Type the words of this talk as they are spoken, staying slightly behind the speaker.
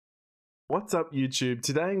What's up YouTube?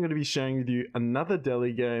 Today I'm going to be sharing with you another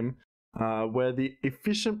Dehli game where the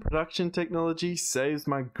efficient production technology saves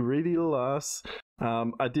my greedy little ass.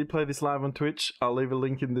 I did play this live on Twitch. I'll leave a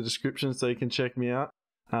link in the description so you can check me out.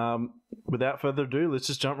 Without further ado, let's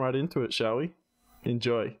just jump right into it, shall we?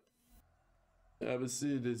 Enjoy.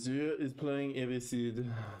 Abasid Azure is playing Abasid.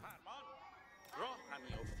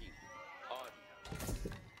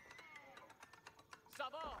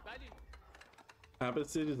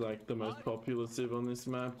 Abbasid is like the most popular civ on this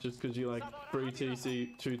map just because you like free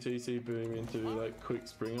TC, 2 TC boom into like quick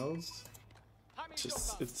springholes.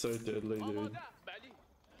 It's so deadly, dude.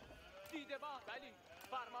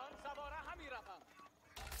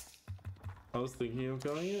 I was thinking of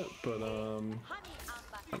going it, but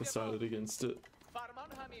I decided against it.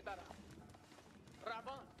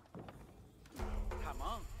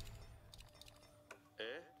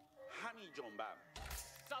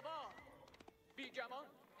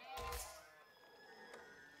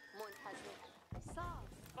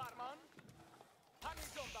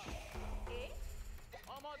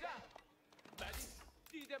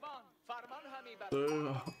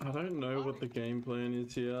 So, I don't know what the game plan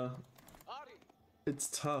is here. It's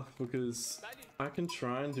tough because I can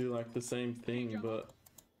try and do like the same thing, but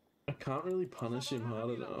I can't really punish him hard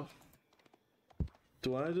enough.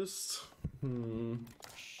 Do I just... I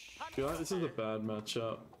feel like this is a bad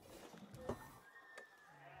matchup.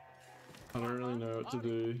 I don't really know what to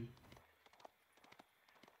do.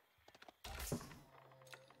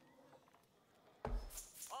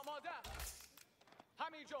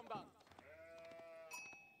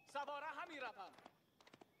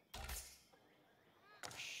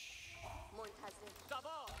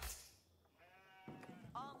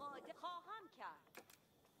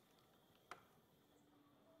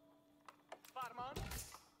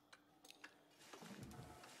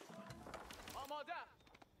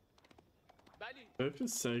 Go for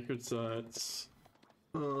sacred sites.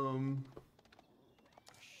 I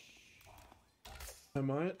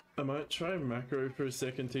might try macro for a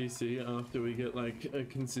second TC after we get like a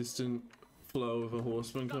consistent flow of a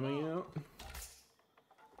horseman coming out.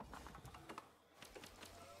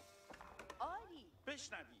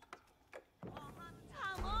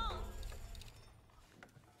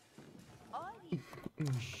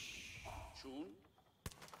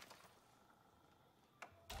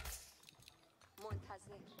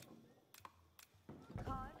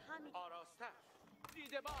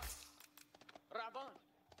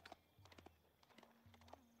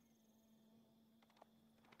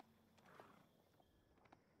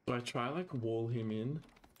 Do I try like wall him in?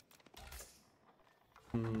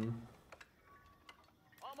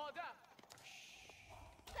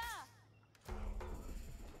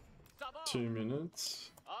 2 minutes.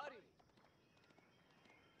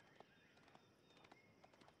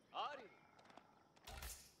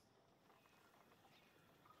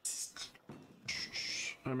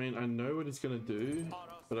 I mean, I know what he's gonna do,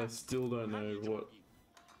 but I still don't know what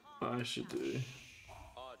I should do.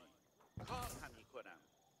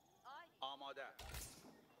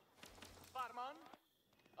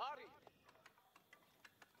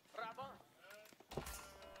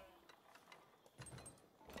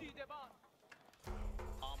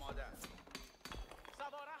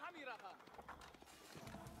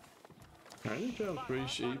 I only found 3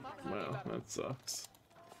 sheep. Wow, that sucks.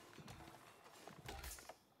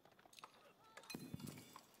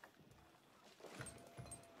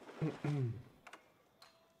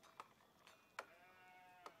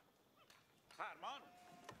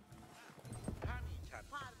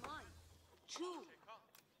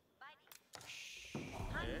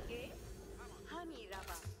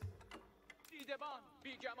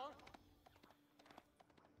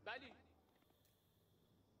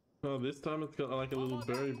 Oh, this time it's got like a little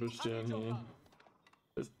berry bush down here.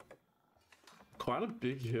 There's quite a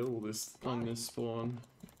big hill on this spawn.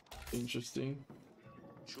 Interesting.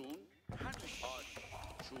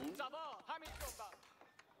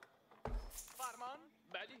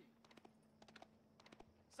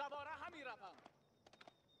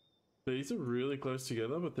 These are really close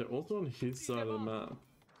together, but they're also on his side of the map,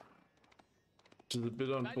 which is a bit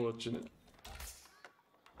unfortunate.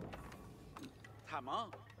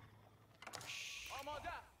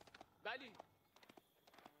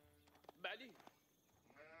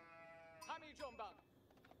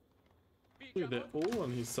 Dude, they're all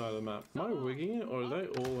on his side of the map. Am I wigging it, or are they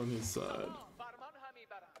all on his side?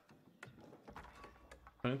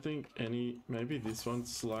 I don't think any... Maybe this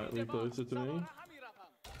one's slightly closer to me.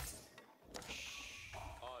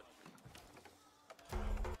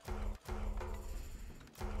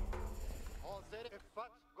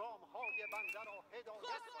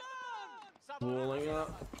 Walling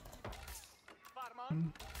up.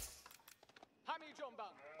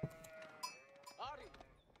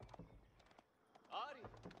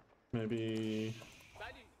 Maybe.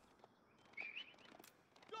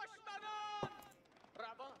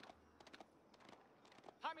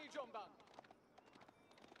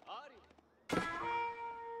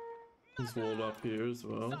 He's walled up here as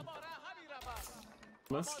well.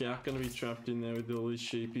 My scout gonna be trapped in there with all these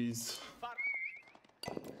sheepies.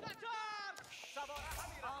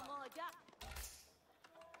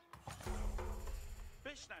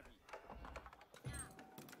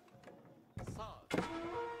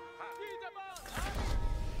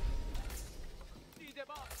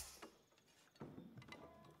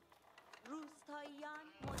 روستاییان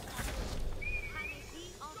منتظر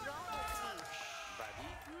همگی آن را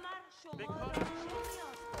بگیر مر شما را چه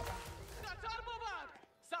نیاز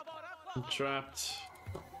دارم I'm trapped.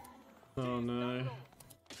 Oh no.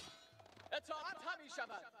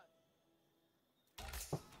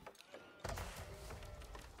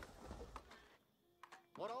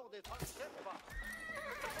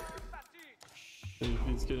 If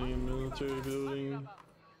he's getting a military building.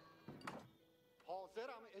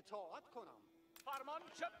 حاضرم اطاعت کنم. فرمان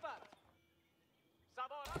شفت.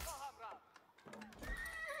 سواره خواهم رفت.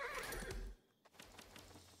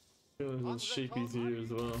 There's sheepies here as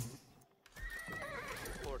well.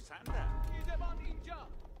 خرسندم. دیدبان اینجا.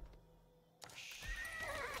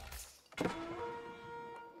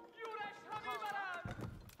 یورش همی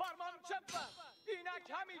برند. فرمان شفت. اینک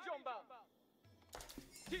همی جنبم.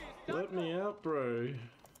 Let me out, bro.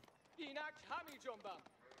 اینک همی جنبم.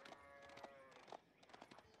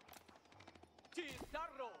 تیزتر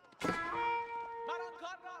رو من آن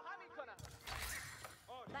کار را همی کنم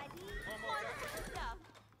ولی خواستم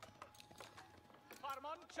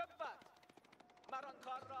فرمان چه بود من آن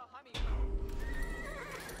کار را همی کنم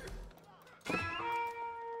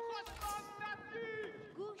خواستان نفتی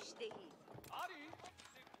گوش دهید آری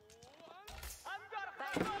اندر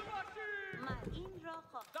خیال باشی من این را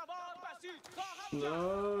خواهم دوان بسید خواهم No,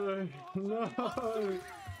 no.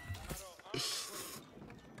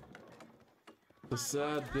 The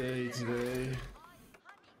sad day today.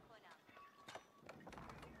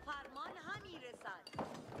 فرمان همی رسد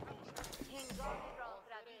هنگام راه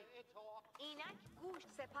روی اینک گوش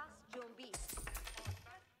سپس جنبی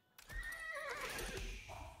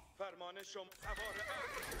فرمان شما سواره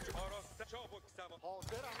آراسته چابک سوار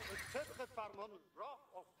حاضرم طبق فرمان راه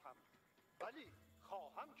افتم. ولی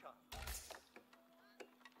خواهم کرد.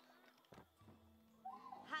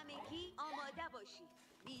 همگی آماده باشید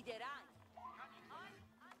بیدرنگ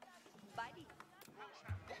بلی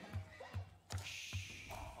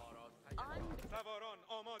آن سواران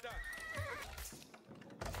آماده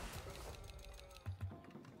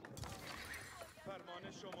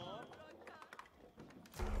فرمان شما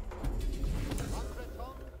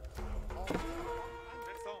امرتان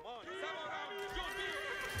به سامان سواران جنبی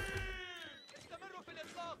استمروا في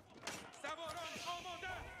الإطلاق سواران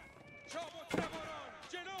آماده چابک سواران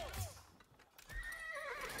جلو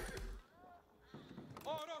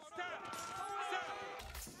آراسته سر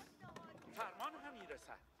فرمان همی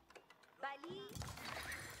رسد بلی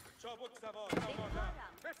چابک سوار آماده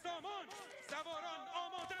به سامان سواران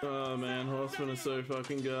آماده Oh man, horsemen are so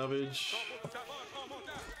fucking garbage. چابک سوار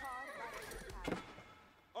آماده کار برای کرد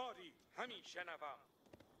آری همی شنوم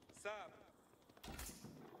صبر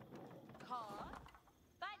کار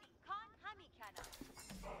بلی کان همی کنم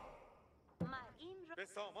من این را به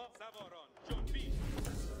سامان سواران جنبی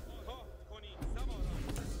تا کنید سواران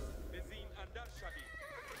به زین اندر شوید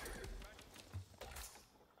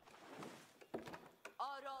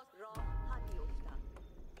آراز را همی افتم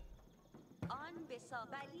آن بسا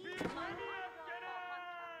بلی من آن را خواهم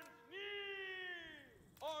کرد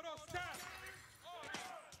آراسته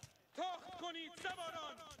تاخت کنید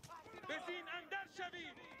سواران به زین اندر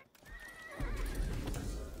شوید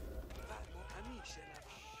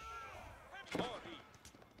آری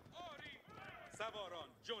سواران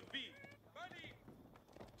جنبی بلی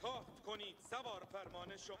تاخت کنید سوار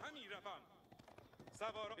فرمان شما همی روم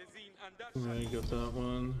سواران به زین اندر I got that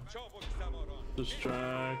one. چابک سواران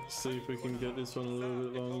Distract, see if we can get this one a little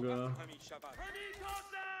bit longer. همی شود همی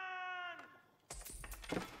تازن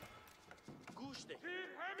گوش ده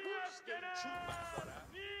همی از چوب بردارم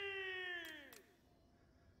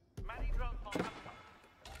من این را خواهم کرد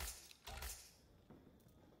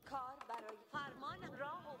کار برای فرمان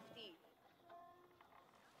راه افتید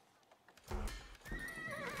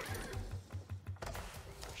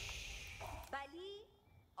بلی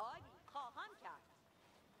عالی خواهم کرد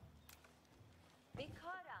به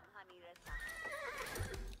کارم همی رسم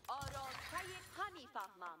آراسته همی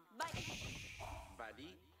فهمم بلی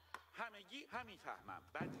ولی همگی همیفهمم.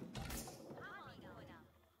 بله. همان کنم.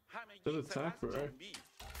 همگی Good attack, سپس bro. جنبی.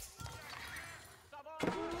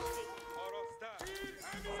 آراسته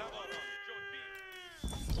سواران جنبی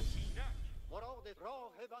اینک مراد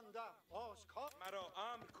راه بنده آشکار. مرا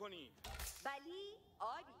امر کنید. بلی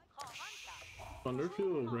عالی خواهم کرد. Wonder if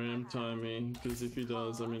he'll ram time me, because if he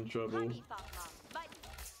does, I'm in trouble. همیفهمم. بلی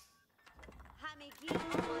همگی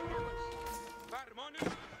آماده باشید. فرمان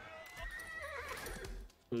همگی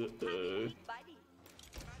بلی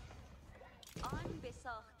آن به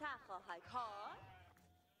ساخته خواهد کار.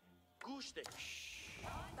 گوش ده.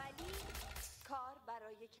 بلی کار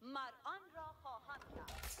برای مر آن را خواهم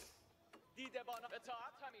کرد. دیدبان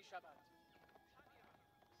اطاعت همی شود.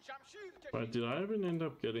 شمشیر Wait, did I even end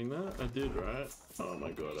up getting that? I did, right? Oh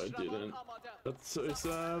my god, I didn't. That's so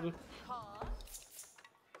sad. کار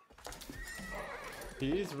He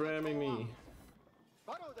is ramming me.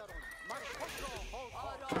 برادران مشهد را حاضر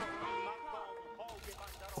آرام مقدام های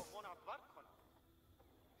بنده را منور کنم.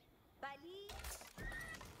 بلی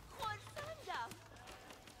خرسندم.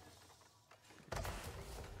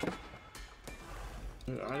 I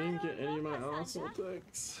didn't get any of my arsenal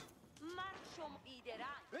attacks. من شما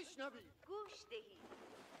بیدرنگ بشنوید گوش دهید.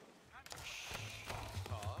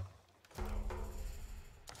 کار.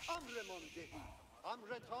 امرمان دهید.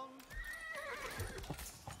 امرتان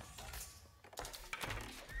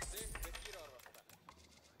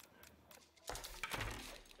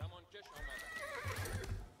کمانکش آماده.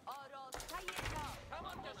 آراسته کار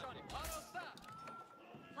کمانکشان آراسته.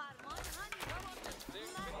 فرمان همین من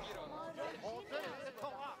شما را حاضر شنیدم.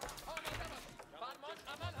 اطاعت. آماده باش. فرمان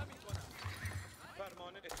عمل همی کنم.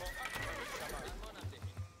 فرمان اطاعت همی شود. فرمانم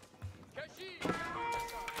دهید. کشی.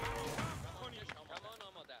 کنید. کمان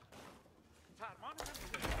آماده. فرمان همین.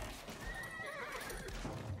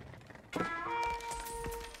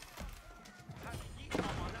 همگی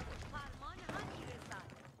آماده باش. فرمان همین رسد.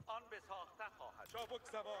 آن به ساخته خواهد. چابک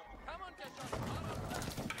سوار کمانکشان آراسته.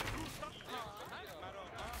 مرا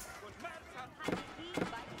امر کن. همگی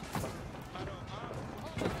بلی مرا امر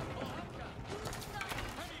خواهم کرد. دوست دارید.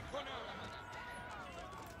 همی کنم.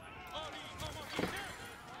 آری آماده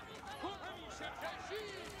همیشه کشی.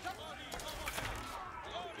 آری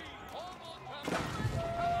آماده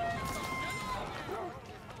آری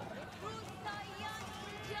روستاییان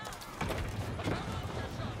اینجا.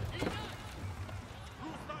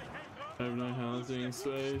 روستای هنگام I have no housing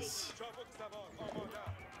space. چابک سوار آماده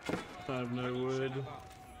I have no wood.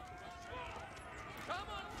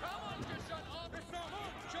 کمانکشان به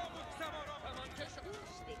سامان چابک سواران کمانکشان.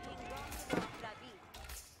 گوش دهید راه راهروی.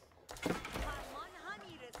 فرمان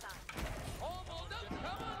همین رسد. آماده.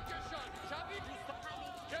 کمانکشان شبیه.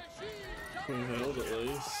 همگی کشی. We held at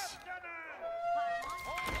least.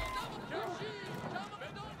 فرمان کشی.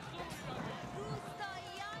 بدون سوی.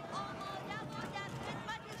 روستاییان آماده و در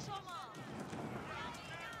خدمت شما.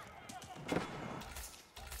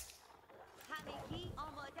 همگی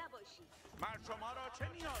آماده باشید. مر شما را چه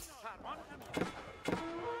نیاز؟ فرمان همین.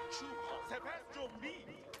 چوب ها. سپس جنبی.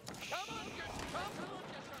 کمانکشان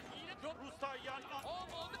اینه. دو روستاییان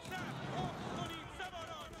آماده. آف کنید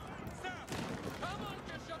سواران سب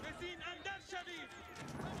کمانکشان. به زین اندر شوید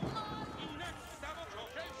اینک سوار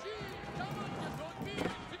کشی. کمانکشان.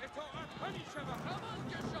 اطاعت همی شود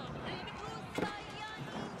کمانکشان اینه. روستاییان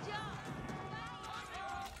اینجا.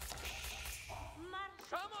 من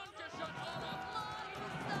کمانکشان آماده.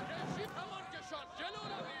 روستا کشی. کمانکشان جلو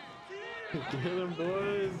روید. Get him,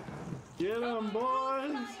 boys! Get him,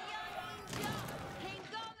 boys! روستاییان اینجا.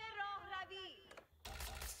 هنگام راهروی.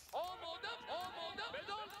 آماده.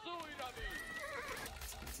 بدون سوی روید.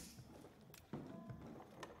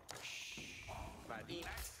 ولی اینک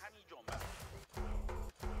همی جنبه.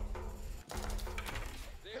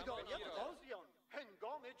 هدایت غازیان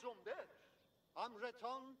هنگام جنبش.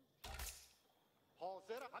 امرتان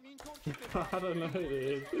حاضر همینطور که I don't know,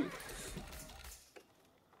 dude.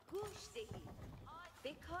 گوش دهید.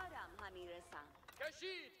 به کارم همی رسم.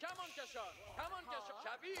 کشید. کمانکشان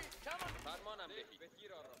شبیه. فرمانم دهید.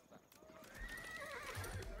 بگیر آراسته.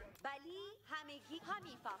 بلی همگی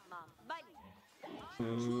همی فهمم. بلی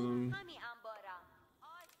Um, همی انبارم.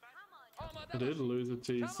 آماده I did باشید. lose a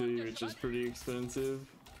TC, which is pretty expensive.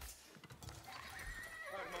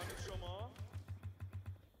 فرمان شما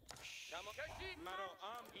کشید. مرا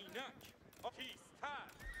امر اینک کیستر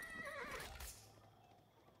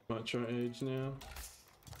Might try age now.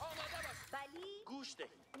 آماده باش. بلی گوش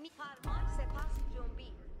دهید. می فرمان سپس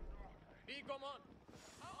جنبی. بیگمان.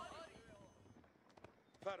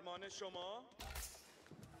 فرمان شما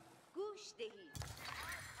گوش دهید.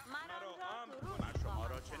 من مرا آن را امر درست مر شما را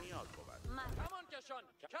خواهم چه کرد. نیاز بود؟ من کمانکشان کشان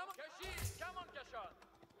کمان کشید کمان کشان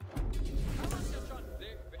کمان کشان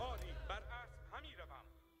عالی بر اسب همی روم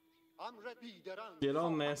امر بیدرنگ Get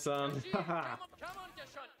on there, son. کشید کمان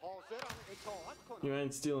کشان حاضرم اطاعت You کنم.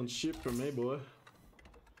 ain't stealing shit from me, boy.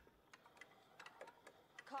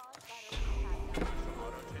 کار برای کردن. شما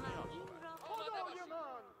را چه نیاز این بود؟ را خدای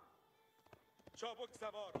من چابک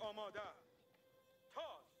سوار آماده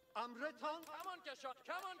تاز امرتان کمان کشان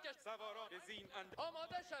کمان کشان سواران به زین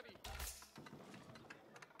آماده شوید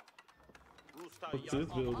What's this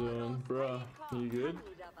bill doing? Bruh, you good?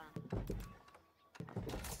 همی روم.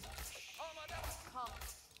 آماده باشید کار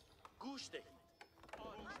گوش دهید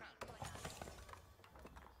همی کنم.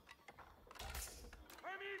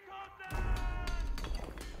 همی تازد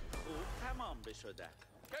خوب تمام بشده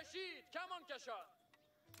کشید کمان کشان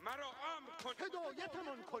مرا امر کن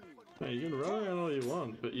هدایتمان کنید. Hey, you can run around all you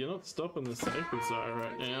want, but you're not stopping the sacred side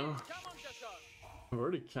right now. کمان کشان I've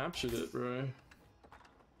already captured it, bro.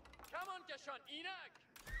 کمان کشان اینک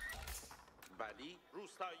ولی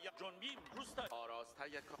روستایی جنبیم روستایی آراسته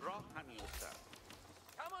یک راه همی افتد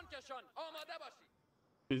کمان کشان آماده باشید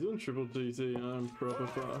He's on triple TC and I'm proper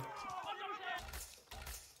fucked.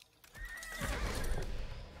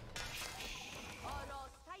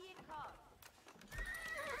 آراسته کار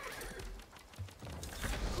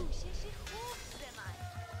کوششی خوب ز من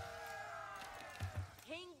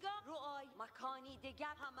هنگام رؤای مکانی دگر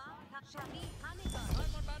همه شقی همگان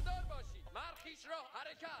فرمان بردار باشید مرخیش را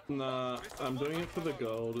حرکت Nah, I'm doing it for the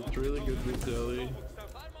gold. It's really good with Dehli.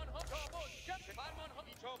 فرمان ها چابک فرمان ها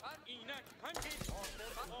چابک اینک همی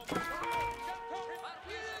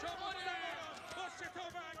مرخیش چابک با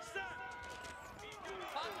شتاب اکثر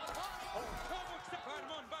فرمان ها چابک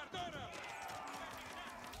فرمان بردارم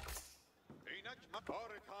اینک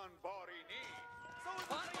کارتان باری نیست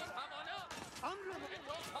فرمان همانا امر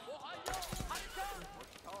مهیا حرکت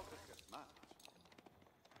مشتاق خدمت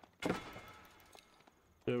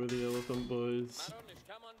Go with the elephant boys. مرانش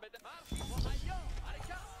کمان بده مرخیش مهیا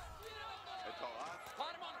حرکت اطاعت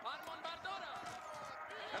فرمان بردارم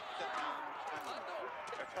طبق امر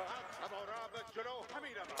اطاعت سوارا به جلو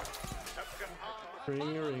همی روم طبق امر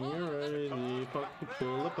Ring a rosy, pocket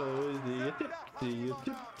full of posy. A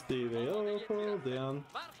tipsy, they all fall down.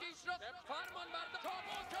 مرخیش را فرمان بردار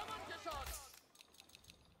چابک کمان کشان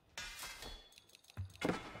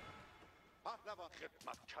پهلوان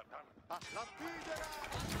خدمت کردن پهلوان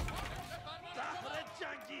بیدرنگ فرمان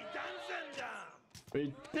جنگیدن زندم We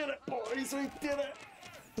did it, boys! We did it!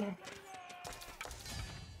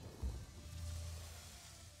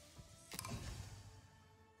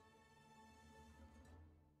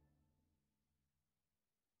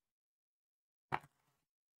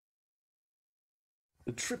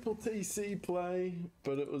 The triple TC play,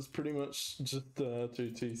 but it was pretty much just 2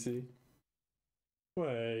 TC.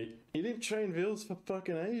 Wait, you didn't train Vils for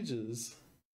fucking ages.